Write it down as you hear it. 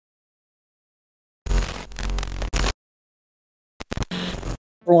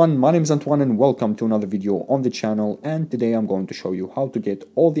Everyone, my name is Antoine and welcome to another video on the channel, and today I'm going to show you how to get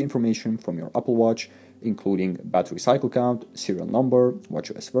all the information from your Apple Watch, including battery cycle count, serial number,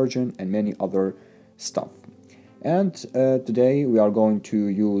 WatchOS version, and many other stuff. And today we are going to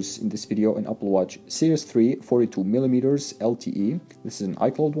use in this video an Apple Watch Series 3 42mm LTE. This is an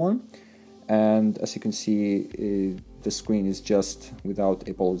iCloud one, and as you can see the screen is just without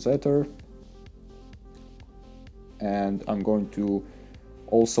a polarizer, and I'm going to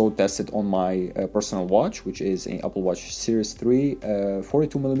also test it on my personal watch, which is an Apple Watch Series 3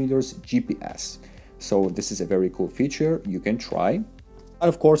 42mm GPS. So this is a very cool feature you can try. And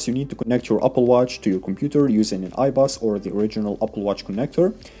of course you need to connect your Apple Watch to your computer using an iBUS or the original Apple Watch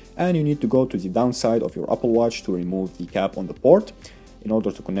connector, and you need to go to the downside of your Apple Watch to remove the cap on the port in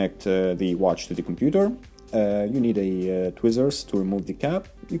order to connect the watch to the computer. You need a tweezers to remove the cap.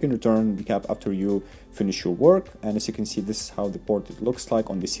 You can return the cap after you finish your work, and as you can see, this is how the port looks like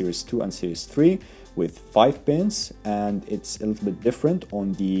on the Series 2 and Series 3 with 5 pins, and it's a little bit different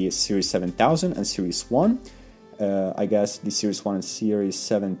on the Series 7000 and Series 1. I guess the Series 1 and Series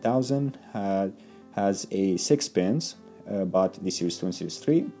 7000 has a 6 pins, but the Series 2 and Series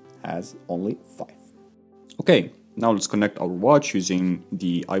 3 has only 5. Okay, now let's connect our watch using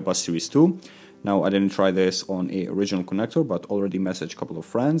the iBUS Series 2. Now, I didn't try this on a original connector, but already messaged a couple of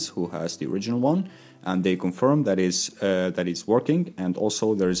friends who has the original one, and they confirmed that it's working. And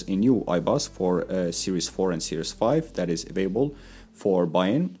also there is a new iBUS for Series 4 and Series 5 that is available for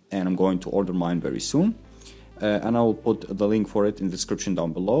buy-in, and I'm going to order mine very soon. And I will put the link for it in the description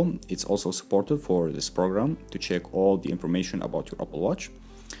down below. It's also supported for this program to check all the information about your Apple Watch.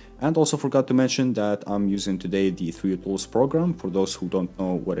 And also forgot to mention that I'm using today the 3 Tools program. For those who don't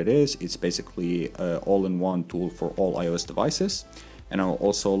know what it is, it's basically an all-in-one tool for all iOS devices. And I'll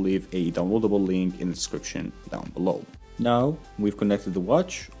also leave a downloadable link in the description down below. Now we've connected the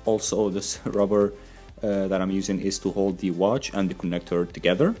watch. Also, this rubber that I'm using is to hold the watch and the connector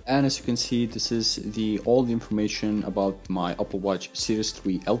together. And as you can see, this is all the information about my Apple Watch Series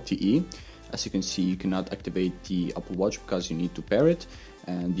 3 LTE. As you can see, you cannot activate the Apple Watch because you need to pair it,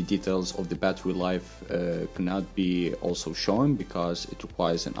 and the details of the battery life cannot be also shown because it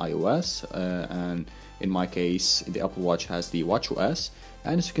requires an iOS, and in my case the Apple Watch has the WatchOS.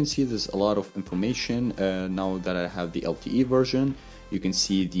 And as you can see, there's a lot of information. Now that I have the LTE version, you can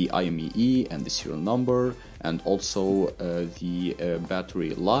see the IMEI and the serial number, and also the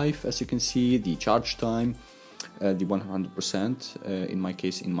battery life. As you can see, the charge time, the 100%, in my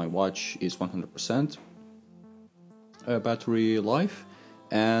case in my watch is 100% battery life,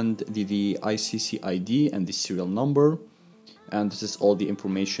 and the ICC ID and the serial number. And this is all the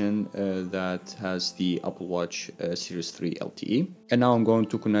information that has the Apple Watch Series 3 LTE. And now I'm going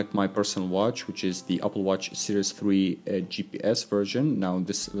to connect my personal watch, which is the Apple Watch Series 3 GPS version. Now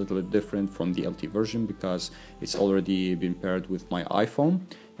this is a little bit different from the LTE version because it's already been paired with my iPhone,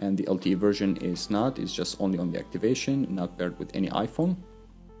 and the LTE version is not, it's just only on the activation, not paired with any iPhone.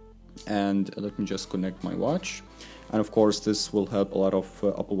 And let me just connect my watch. And of course this will help a lot of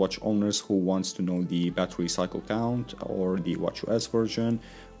Apple Watch owners who wants to know the battery cycle count or the WatchOS version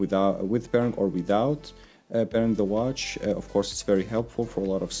with pairing or without pairing the watch. Of course it's very helpful for a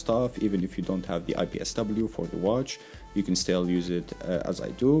lot of stuff. Even if you don't have the IPSW for the watch, you can still use it as I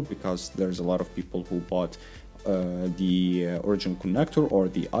do, because there's a lot of people who bought the original connector or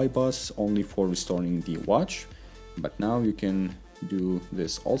the iBUS only for restoring the watch. But now you can do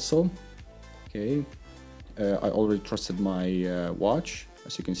this also. Okay, I already trusted my watch.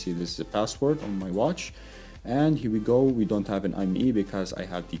 As you can see, this is a password on my watch, and here we go. We don't have an IMEI because I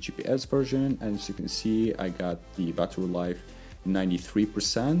have the GPS version, and as you can see, I got the battery life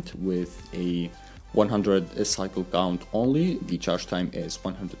 93% with a 100 cycle count only. The charge time is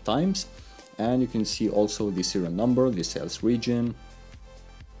 100 times, and you can see also the serial number, the sales region,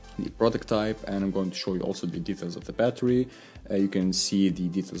 the product type, and I'm going to show you also the details of the battery. You can see the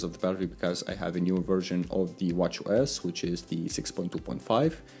details of the battery because I have a new version of the WatchOS, which is the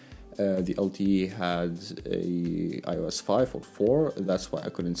 6.2.5. The LTE had a iOS 5 or 4, that's why I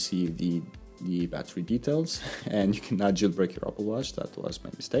couldn't see the battery details. And you cannot jailbreak your Apple Watch, that was my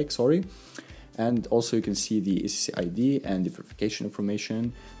mistake, sorry. And also you can see the ICC ID and the verification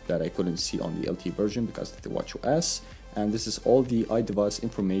information that I couldn't see on the LTE version because of the WatchOS. And this is all the iDevice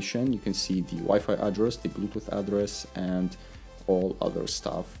information. You can see the Wi-Fi address, the Bluetooth address, and all other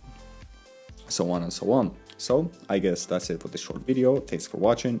stuff, so on and so on. So I guess that's it for this short video. Thanks for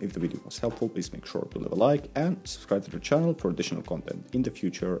watching. If the video was helpful, please make sure to leave a like and subscribe to the channel for additional content in the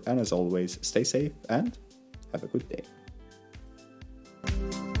future. And as always, stay safe and have a good day.